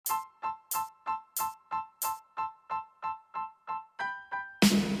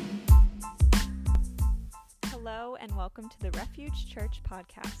and welcome to the Refuge Church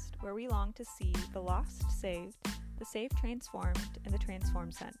podcast, where we long to see the lost saved, the saved transformed, and the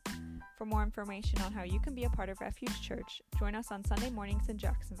transformed sent. For more information on how you can be a part of Refuge Church, join us on Sunday mornings in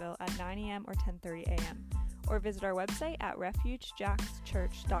Jacksonville at 9 a.m. or 10:30 a.m., or visit our website at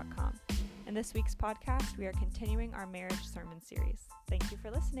refugejackschurch.com. In this week's podcast, we are continuing our marriage sermon series. Thank you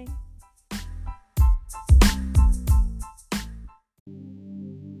for listening.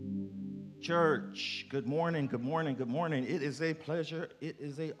 Church, good morning, good morning, good morning. It is a pleasure, it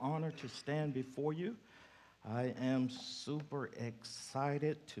is an honor to stand before you. I am super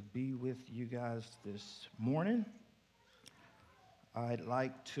excited to be with you guys this morning. I'd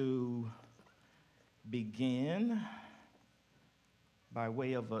like to begin by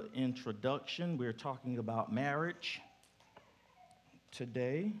way of an introduction. We're talking about marriage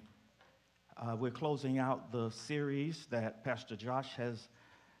today. We're closing out the series that Pastor Josh has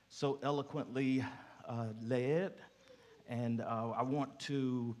so eloquently led, and I want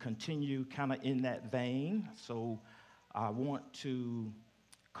to continue kind of in that vein. So I want to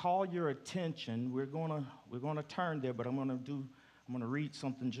call your attention. We're gonna turn there, but I'm gonna read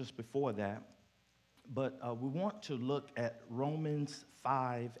something just before that. But we want to look at Romans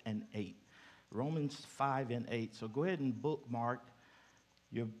 5 and 8. Romans 5 and 8. So go ahead and bookmark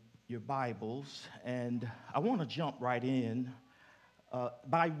your Bibles, and I want to jump right in.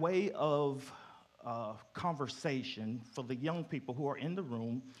 By way of conversation for the young people who are in the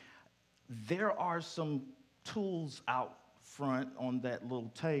room, there are some tools out front on that little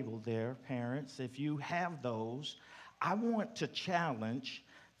table there, parents. If you have those, I want to challenge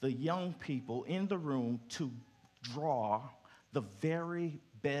the young people in the room to draw the very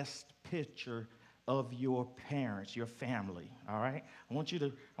best picture of your parents, your family, all right? I want you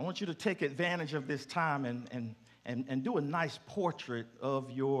to take advantage of this time and do a nice portrait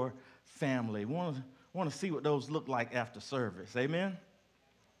of your family. Want to see what those look like after service. Amen?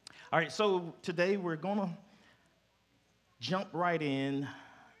 All right, so today we're going to jump right in,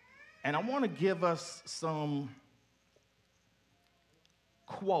 and I want to give us some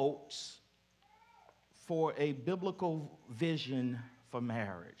quotes for a biblical vision for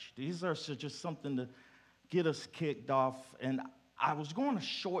marriage. These are just something to get us kicked off, and I was going to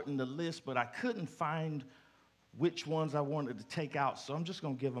shorten the list, but I couldn't find which ones I wanted to take out, so I'm just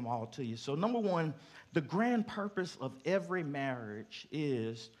going to give them all to you. So number one, the grand purpose of every marriage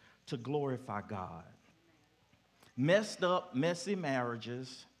is to glorify God. Messed up, messy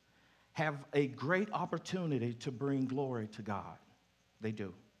marriages have a great opportunity to bring glory to God. They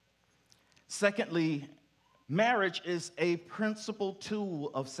do. Secondly, marriage is a principal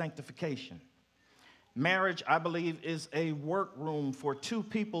tool of sanctification. Marriage, I believe, is a workroom for two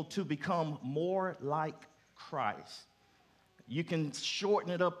people to become more like Christ. You can shorten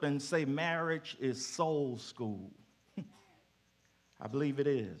it up and say marriage is soul school. I believe it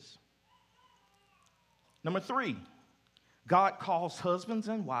is. Number three, God calls husbands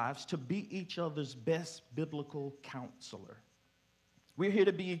and wives to be each other's best biblical counselor. We're here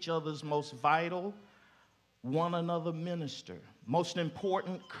to be each other's most vital, one another minister, most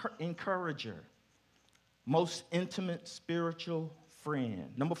important encourager, most intimate spiritual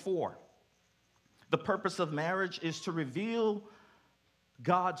friend. Number four, the purpose of marriage is to reveal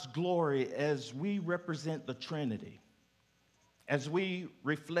God's glory as we represent the Trinity, as we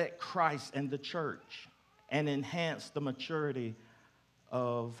reflect Christ and the church, and enhance the maturity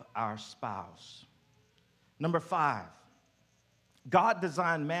of our spouse. Number five, God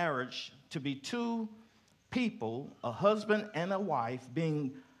designed marriage to be two people, a husband and a wife,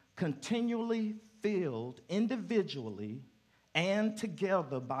 being continually filled individually and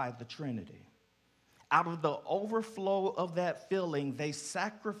together by the Trinity. Out of the overflow of that filling, they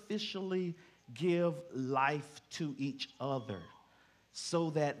sacrificially give life to each other so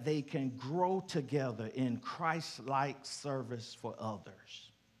that they can grow together in Christ-like service for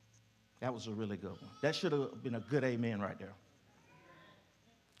others. That was a really good one. That should have been a good amen right there.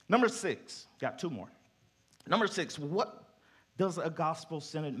 Number six, got two more. Number six, what does a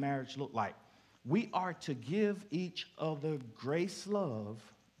gospel-centered marriage look like? We are to give each other grace, love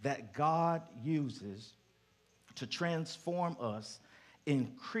that God uses to transform us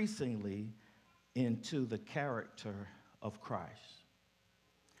increasingly into the character of Christ.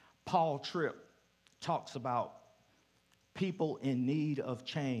 Paul Tripp talks about people in need of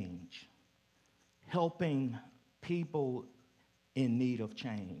change, helping people in need of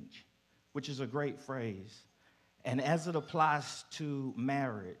change, which is a great phrase. And as it applies to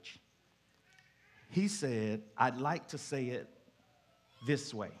marriage, he said, I'd like to say it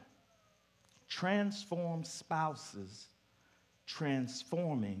this way: transform spouses,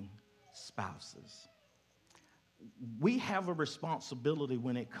 transforming spouses. we have a responsibility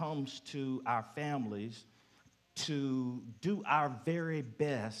when it comes to our families to do our very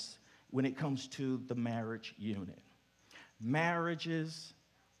best when it comes to the marriage unit. Marriages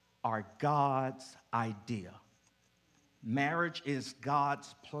are God's idea. Marriage is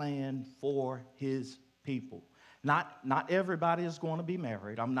God's plan for his people. Not everybody is going to be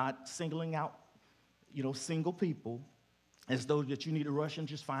married. I'm not singling out, single people as though that you need to rush and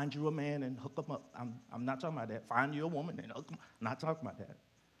just find you a man and hook them up. I'm not talking about that. Find you a woman and hook them up. I'm not talking about that.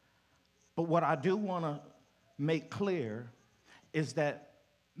 But what I do want to make clear is that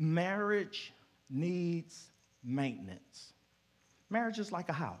marriage needs maintenance. Marriage is like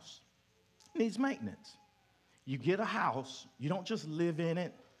a house. It needs maintenance. You get a house, you don't just live in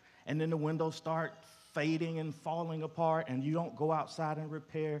it, and then the windows start fading and falling apart, and you don't go outside and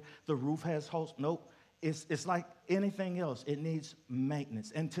repair. The roof has holes. Nope. It's like anything else. It needs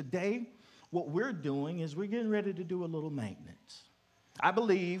maintenance. And today, what we're doing is we're getting ready to do a little maintenance. I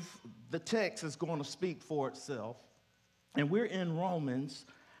believe the text is going to speak for itself. And we're in Romans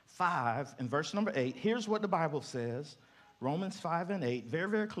 5 and verse number 8. Here's what the Bible says. Romans 5 and 8, very,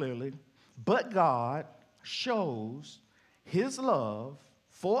 very clearly. But God shows his love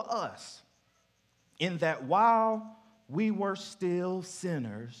for us in that while we were still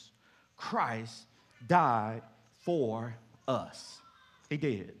sinners, Christ died for us. He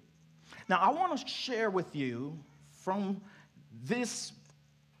did. Now, I want to share with you from this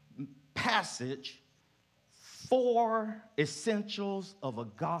passage 4 essentials of a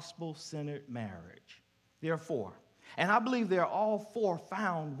gospel-centered marriage. There are 4. And I believe they're all 4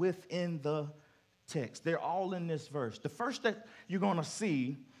 found within the text. They're all in this verse. The first that you're going to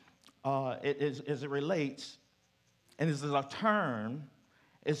see as it relates, and is a term,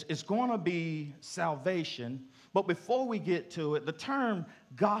 it's going to be salvation. But before we get to it, the term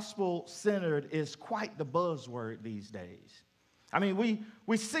gospel-centered is quite the buzzword these days. I mean,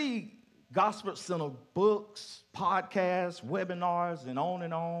 we see gospel-centered books, podcasts, webinars, and on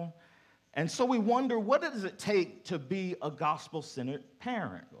and on. And so we wonder, what does it take to be a gospel-centered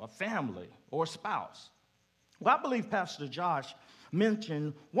parent or family or spouse? Well, I believe Pastor Josh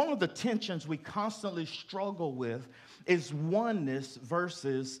mentioned one of the tensions we constantly struggle with is oneness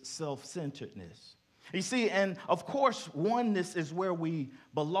versus self-centeredness. You see, and of course, oneness is where we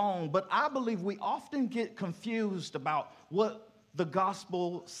belong, but I believe we often get confused about what the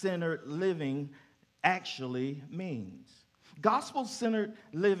gospel-centered living actually means. Gospel-centered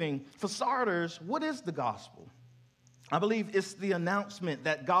living, for starters, what is the gospel? I believe it's the announcement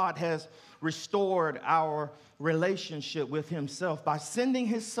that God has restored our relationship with himself by sending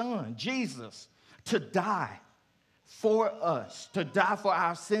his son, Jesus, to die for us, to die for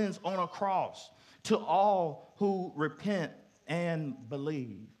our sins on a cross, to all who repent and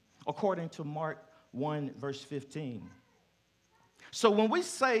believe, according to Mark 1, verse 15. So when we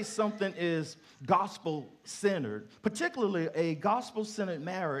say something is gospel-centered, particularly a gospel-centered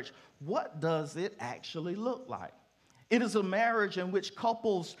marriage, what does it actually look like? It is a marriage in which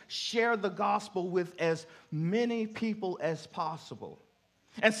couples share the gospel with as many people as possible.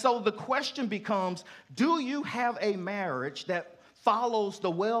 And so the question becomes, do you have a marriage that follows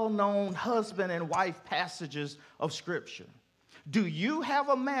the well-known husband and wife passages of Scripture? Do you have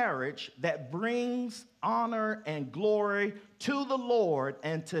a marriage that brings honor and glory to the Lord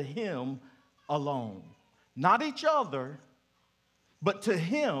and to him alone? Not each other, but to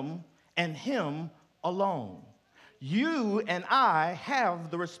him and him alone. You and I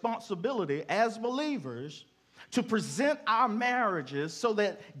have the responsibility as believers to present our marriages so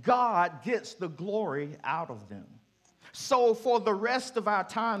that God gets the glory out of them. So for the rest of our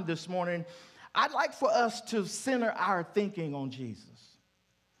time this morning, I'd like for us to center our thinking on Jesus.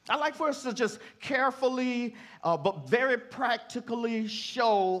 I'd like for us to just carefully, but very practically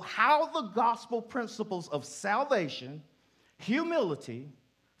show how the gospel principles of salvation, humility,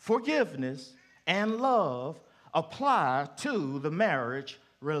 forgiveness, and love apply to the marriage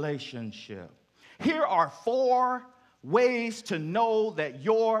relationship. Here are 4 ways to know that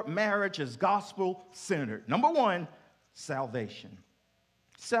your marriage is gospel-centered. Number 1, salvation.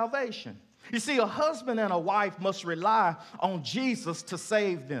 Salvation. You see, a husband and a wife must rely on Jesus to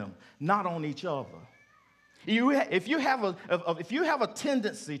save them, not on each other. If you have a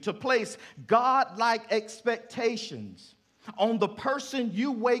tendency to place God-like expectations on the person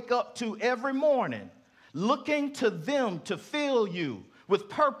you wake up to every morning, looking to them to fill you with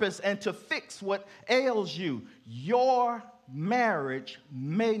purpose and to fix what ails you, your marriage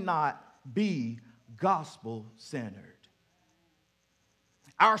may not be gospel-centered.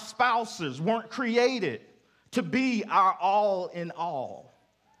 Our spouses weren't created to be our all in all.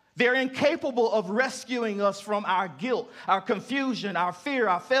 They're incapable of rescuing us from our guilt, our confusion, our fear,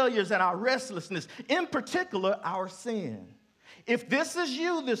 our failures, and our restlessness, in particular, our sin. If this is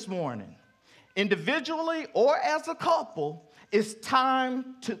you this morning, individually or as a couple, it's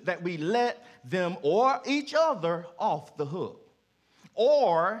time that we let them or each other off the hook.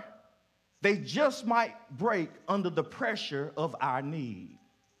 Or they just might break under the pressure of our need.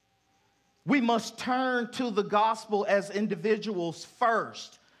 We must turn to the gospel as individuals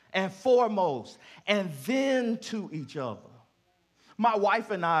first and foremost, and then to each other. My wife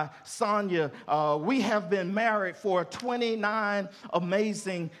and I, Sonia, we have been married for 29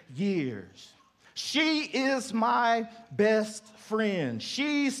 amazing years. She is my best friend.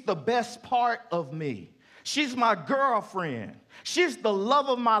 She's the best part of me. She's my girlfriend. She's the love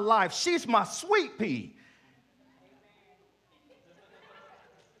of my life. She's my sweet pea.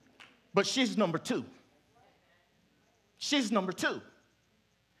 But she's number two. She's number two.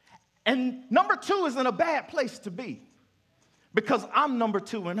 And number two isn't a bad place to be because I'm number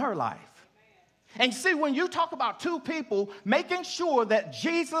two in her life. And see, when you talk about two people, making sure that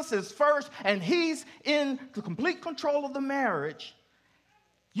Jesus is first and he's in the complete control of the marriage,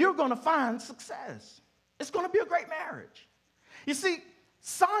 you're going to find success. It's going to be a great marriage. You see,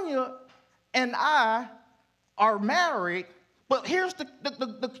 Sonia and I are married, but here's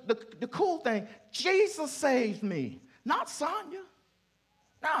the cool thing. Jesus saved me, not Sonia.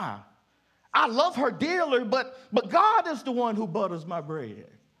 Nah, I love her dearly, but God is the one who butters my bread.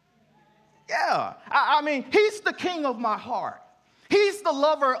 Yeah, I mean, he's the king of my heart. He's the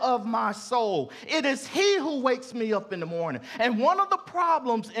lover of my soul. It is he who wakes me up in the morning. And one of the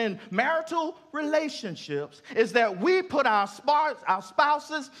problems in marital relationships is that we put our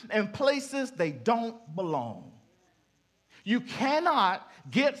spouses in places they don't belong. You cannot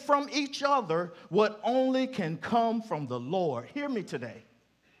get from each other what only can come from the Lord. Hear me today.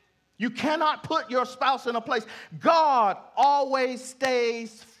 You cannot put your spouse in a place. God always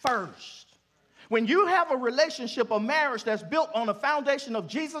stays first. When you have a relationship, a marriage that's built on a foundation of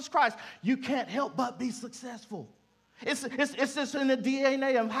Jesus Christ, you can't help but be successful. It's just in the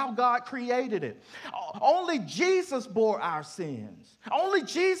DNA of how God created it. Only Jesus bore our sins. Only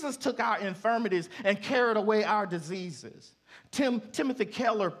Jesus took our infirmities and carried away our diseases. Timothy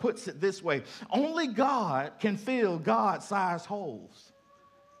Keller puts it this way: only God can fill God-sized holes.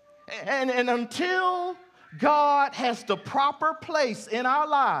 And until God has the proper place in our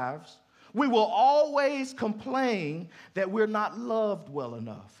lives, we will always complain that we're not loved well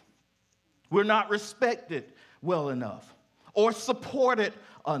enough, we're not respected well enough, or supported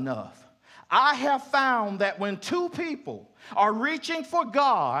enough. I have found that when two people are reaching for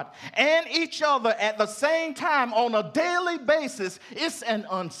God and each other at the same time on a daily basis, it's an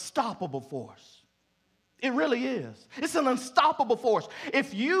unstoppable force. It really is. It's an unstoppable force.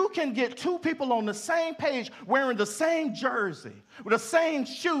 If you can get two people on the same page wearing the same jersey, with the same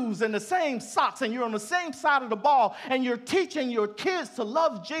shoes and the same socks, and you're on the same side of the ball, and you're teaching your kids to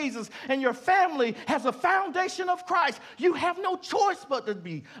love Jesus, and your family has a foundation of Christ, you have no choice but to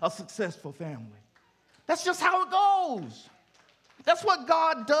be a successful family. That's just how it goes. That's what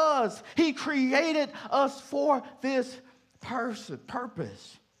God does. He created us for this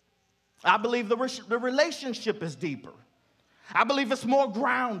purpose. I believe the relationship is deeper. I believe it's more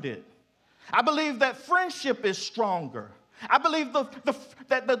grounded. I believe that friendship is stronger. I believe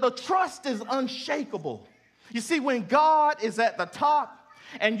that the trust is unshakable. You see, when God is at the top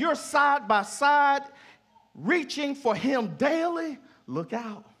and you're side by side reaching for him daily, look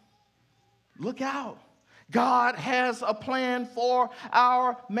out. Look out. God has a plan for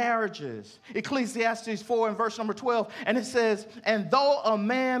our marriages. Ecclesiastes 4 and verse number 12, and it says, and though a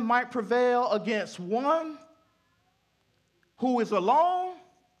man might prevail against one who is alone,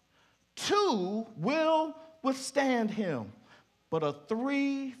 two will withstand him. But a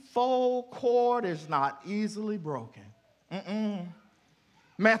threefold cord is not easily broken.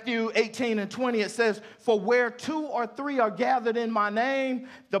 Matthew 18 and 20, it says, for where two or three are gathered in my name,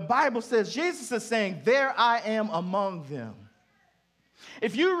 the Bible says, Jesus is saying, there I am among them.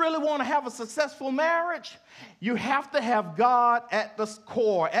 If you really want to have a successful marriage, you have to have God at the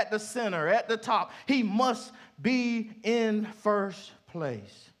core, at the center, at the top. He must be in first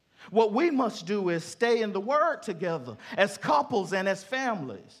place. What we must do is stay in the Word together as couples and as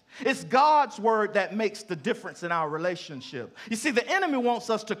families. It's God's Word that makes the difference in our relationship. You see, the enemy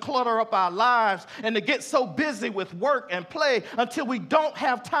wants us to clutter up our lives and to get so busy with work and play until we don't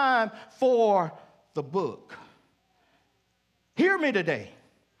have time for the book. Hear me today.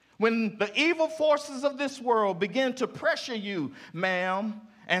 When the evil forces of this world begin to pressure you, ma'am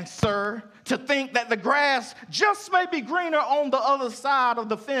and sir, to think that the grass just may be greener on the other side of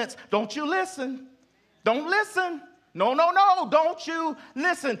the fence. Don't you listen. Don't listen. No, don't you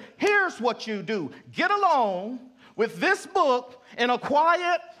listen. Here's what you do. Get along with this book in a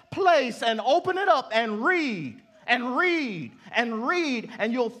quiet place and open it up and read and read and read,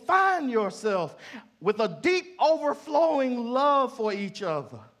 and you'll find yourself with a deep overflowing love for each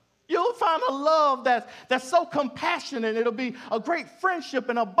other. You'll find a love that's so compassionate. It'll be a great friendship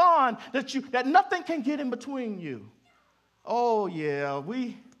and a bond that nothing can get in between you. Oh yeah,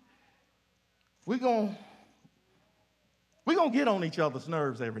 we're gonna get on each other's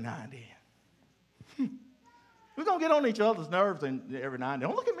nerves every now and then. We're gonna get on each other's nerves every now and then.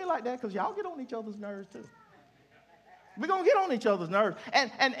 Don't look at me like that, because y'all get on each other's nerves too. We're going to get on each other's nerves.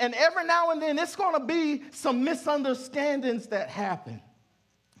 And every now and then, it's going to be some misunderstandings that happen.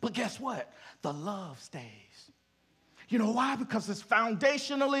 But guess what? The love stays. You know why? Because it's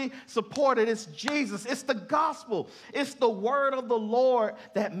foundationally supported. It's Jesus. It's the gospel. It's the word of the Lord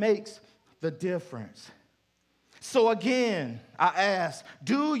that makes the difference. So again, I ask,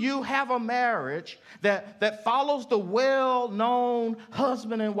 do you have a marriage that follows the well-known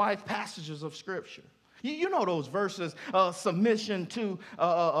husband and wife passages of Scripture? You know those verses, submission to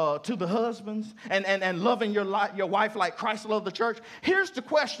the husbands and loving your wife like Christ loved the church. Here's the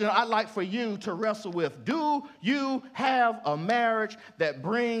question I'd like for you to wrestle with. Do you have a marriage that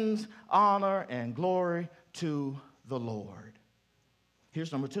brings honor and glory to the Lord?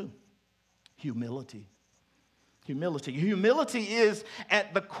 Here's number 2, humility. Humility. Humility is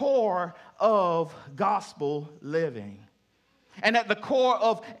at the core of gospel living. And at the core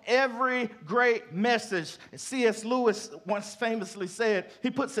of every great message, C.S. Lewis once famously said,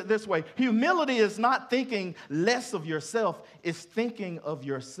 he puts it this way: humility is not thinking less of yourself, it's thinking of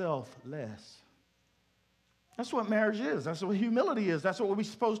yourself less. That's what marriage is. That's what humility is. That's what we're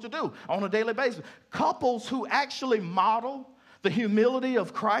supposed to do on a daily basis. Couples who actually model the humility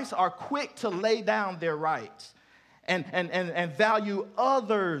of Christ are quick to lay down their rights and value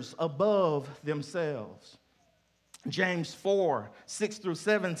others above themselves. James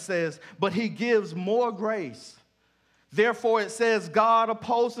 4:6-7 says, but he gives more grace. Therefore it says, God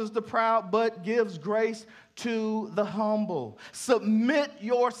opposes the proud, but gives grace to the humble. Submit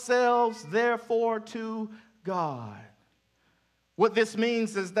yourselves, therefore, to God. What this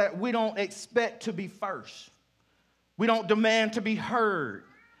means is that we don't expect to be first. We don't demand to be heard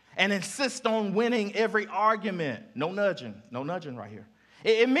and insist on winning every argument. No nudging right here.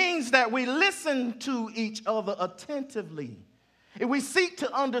 It means that we listen to each other attentively. We seek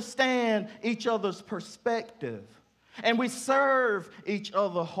to understand each other's perspective. And we serve each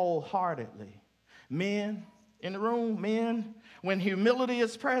other wholeheartedly. Men in the room, men, when humility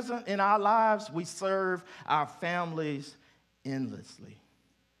is present in our lives, we serve our families endlessly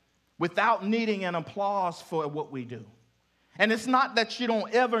without needing an applause for what we do. And it's not that you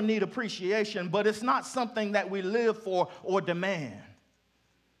don't ever need appreciation, but it's not something that we live for or demand.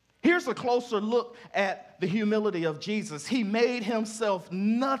 Here's a closer look at the humility of Jesus. He made himself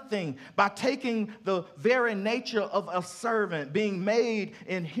nothing by taking the very nature of a servant, being made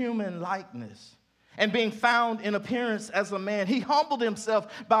in human likeness, and being found in appearance as a man. He humbled himself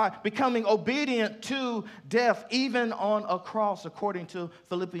by becoming obedient to death, even on a cross, according to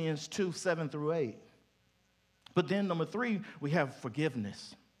Philippians 2:7-8. But then number 3, we have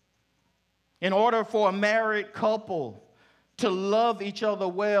forgiveness. In order for a married couple to love each other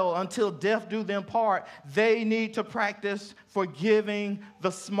well until death do them part, they need to practice forgiving the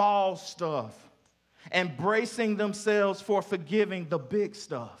small stuff and bracing themselves for forgiving the big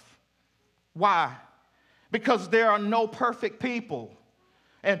stuff. Why? Because there are no perfect people.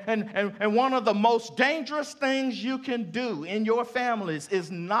 And one of the most dangerous things you can do in your families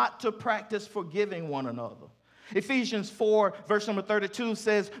is not to practice forgiving one another. Ephesians 4, verse number 32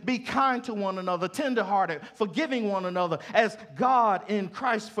 says, be kind to one another, tenderhearted, forgiving one another, as God in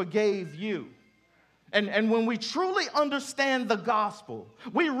Christ forgave you. And when we truly understand the gospel,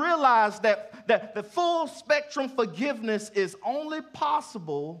 we realize that the full spectrum forgiveness is only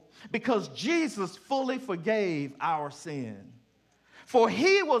possible because Jesus fully forgave our sin. For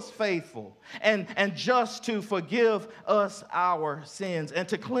he was faithful and just to forgive us our sins and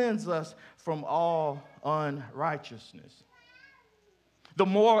to cleanse us from all unrighteousness. The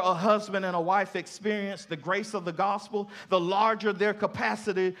more a husband and a wife experience the grace of the gospel, the larger their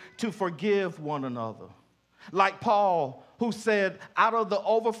capacity to forgive one another. Like Paul, who said, out of the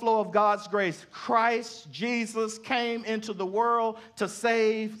overflow of God's grace, Christ Jesus came into the world to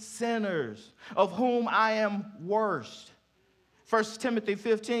save sinners, of whom I am worst. 1 Timothy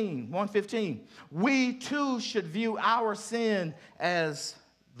 1:15. We too should view our sin as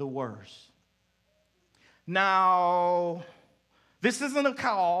the worst. Now, this isn't a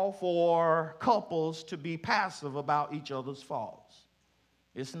call for couples to be passive about each other's faults.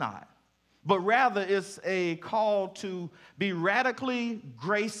 It's not. But rather, it's a call to be radically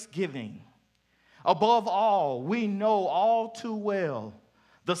grace-giving. Above all, we know all too well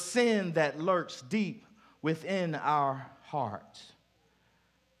the sin that lurks deep within our hearts.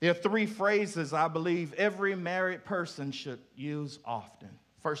 There are three phrases I believe every married person should use often.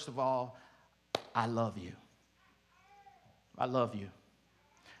 First of all, I love you. I love you.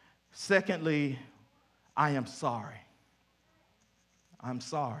 Secondly, I am sorry. I'm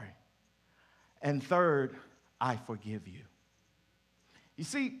sorry. And third, I forgive you. You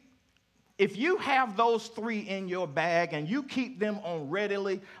see, if you have those three in your bag and you keep them on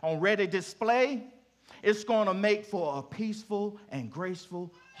ready display, it's going to make for a peaceful and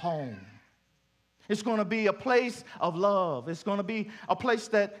graceful home. It's going to be a place of love. It's going to be a place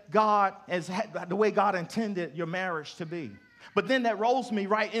that God has had, the way God intended your marriage to be. But then that rolls me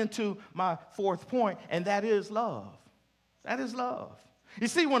right into my fourth point, and that is love. That is love. You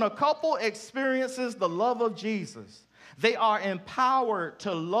see, when a couple experiences the love of Jesus, they are empowered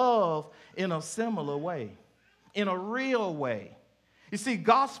to love in a similar way, in a real way. You see,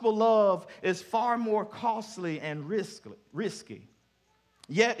 gospel love is far more costly and risky.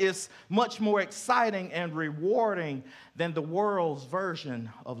 Yet it's much more exciting and rewarding than the world's version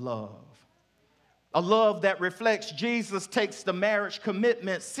of love. A love that reflects Jesus takes the marriage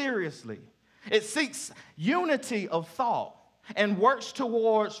commitment seriously. It seeks unity of thought and works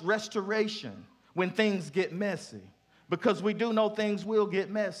towards restoration when things get messy, because we do know things will get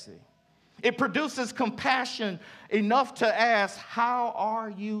messy. It produces compassion enough to ask, how are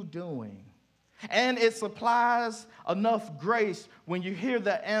you doing? And it supplies enough grace when you hear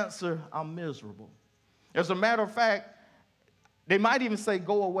the answer, I'm miserable. As a matter of fact, they might even say,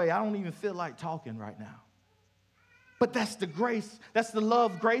 go away. I don't even feel like talking right now. But that's the grace. That's the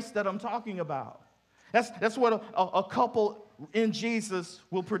love grace that I'm talking about. That's what a couple in Jesus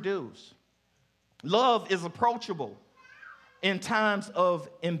will produce. Love is approachable in times of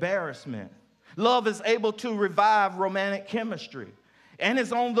embarrassment. Love is able to revive romantic chemistry and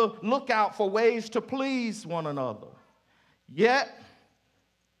is on the lookout for ways to please one another. Yet,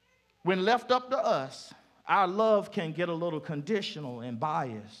 when left up to us, our love can get a little conditional and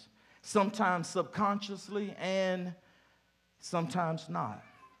biased, sometimes subconsciously and sometimes not.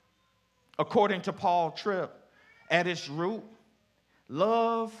 According to Paul Tripp, at its root,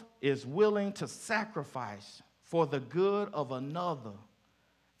 love is willing to sacrifice for the good of another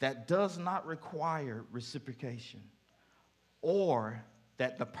that does not require reciprocation, or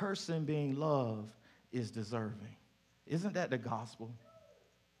that the person being loved is deserving. Isn't that the gospel?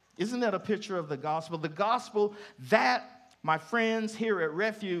 Isn't that a picture of the gospel? The gospel that, my friends here at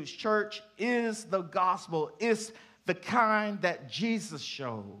Refuge Church, is the gospel. It's the kind that Jesus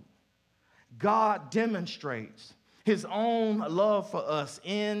showed. God demonstrates his own love for us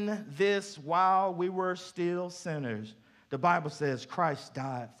in this while we were still sinners. The Bible says Christ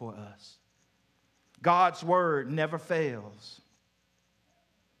died for us. God's word never fails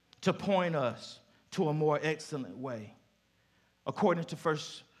to point us to a more excellent way. According to 1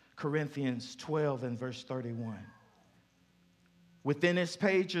 Corinthians 12 and verse 31. Within its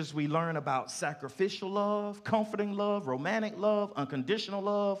pages, we learn about sacrificial love, comforting love, romantic love, unconditional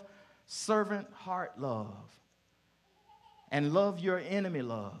love, servant heart love, and love your enemy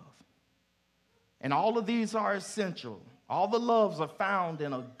love. And all of these are essential. All the loves are found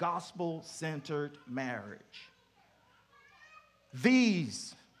in a gospel-centered marriage.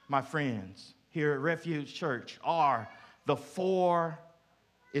 These, my friends, here at Refuge Church, are the four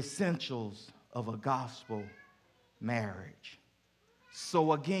essentials of a gospel marriage.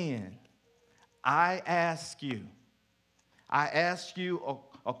 So again, I ask you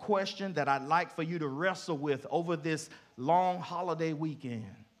a question that I'd like for you to wrestle with over this long holiday weekend.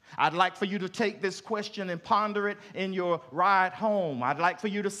 I'd like for you to take this question and ponder it in your ride home. I'd like for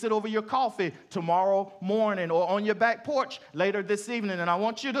you to sit over your coffee tomorrow morning or on your back porch later this evening. And I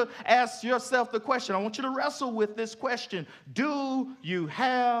want you to ask yourself the question. I want you to wrestle with this question. Do you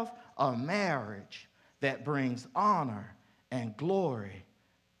have a marriage that brings honor and glory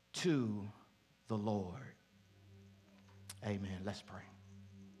to the Lord? Amen. Let's pray.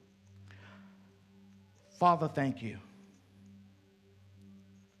 Father, thank you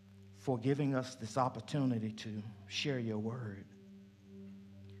for giving us this opportunity to share your word.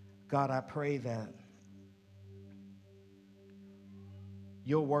 God, I pray that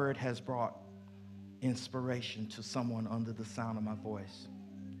your word has brought inspiration to someone under the sound of my voice.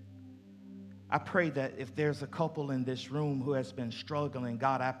 I pray that if there's a couple in this room who has been struggling,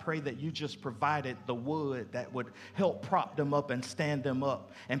 God, I pray that you just provided the wood that would help prop them up and stand them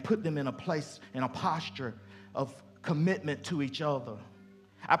up and put them in a place, in a posture of commitment to each other.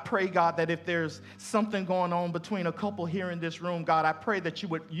 I pray, God, that if there's something going on between a couple here in this room, God, I pray that you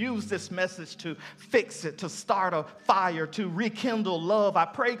would use this message to fix it, to start a fire, to rekindle love. I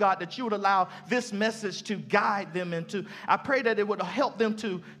pray, God, that you would allow this message to guide them I pray that it would help them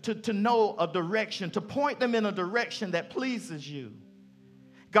to know a direction, to point them in a direction that pleases you.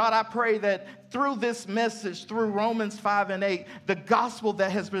 God, I pray that through this message, through Romans 5 and 8, the gospel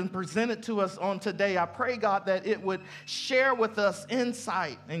that has been presented to us on today, I pray, God, that it would share with us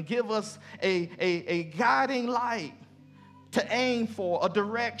insight and give us a guiding light to aim for, a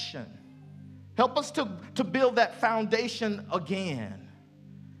direction. Help us to build that foundation again.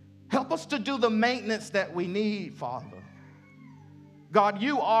 Help us to do the maintenance that we need, Father. God,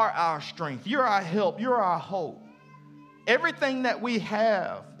 you are our strength. You're our help. You're our hope. Everything that we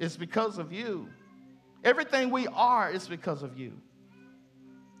have is because of you. Everything we are is because of you.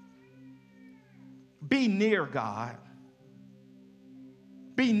 Be near, God.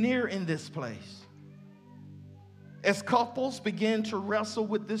 Be near in this place. As couples begin to wrestle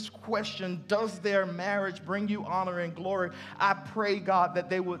with this question, does their marriage bring you honor and glory? I pray, God, that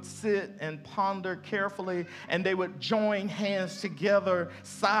they would sit and ponder carefully and they would join hands together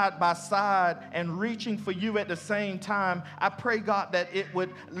side by side and reaching for you at the same time. I pray, God, that it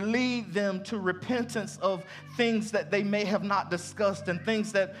would lead them to repentance of things that they may have not discussed and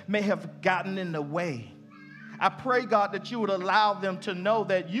things that may have gotten in the way. I pray, God, that you would allow them to know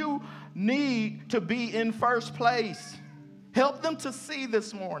that you need to be in first place. Help them to see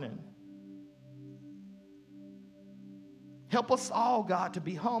this morning. Help us all, God, to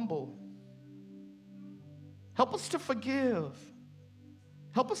be humble. Help us to forgive.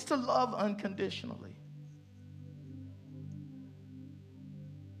 Help us to love unconditionally.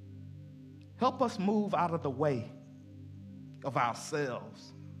 Help us move out of the way of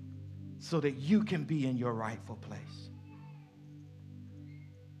ourselves so that you can be in your rightful place.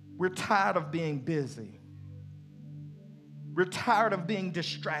 We're tired of being busy. We're tired of being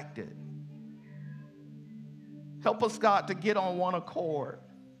distracted. Help us, God, to get on one accord,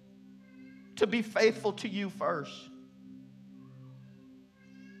 to be faithful to you first.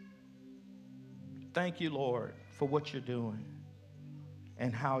 Thank you, Lord, for what you're doing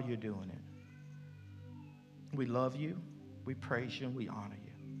and how you're doing it. We love you, we praise you, and we honor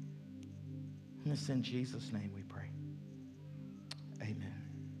you. And it's in Jesus' name we pray. Amen.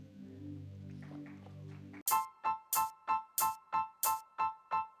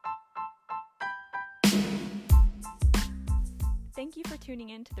 Thank you for tuning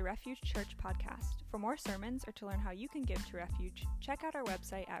in to the Refuge Church podcast. For more sermons or to learn how you can give to Refuge, check out our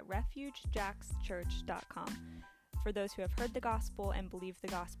website at refugejackschurch.com. For those who have heard the gospel and believe the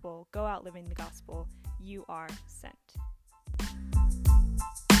gospel, go out living the gospel. You are sent.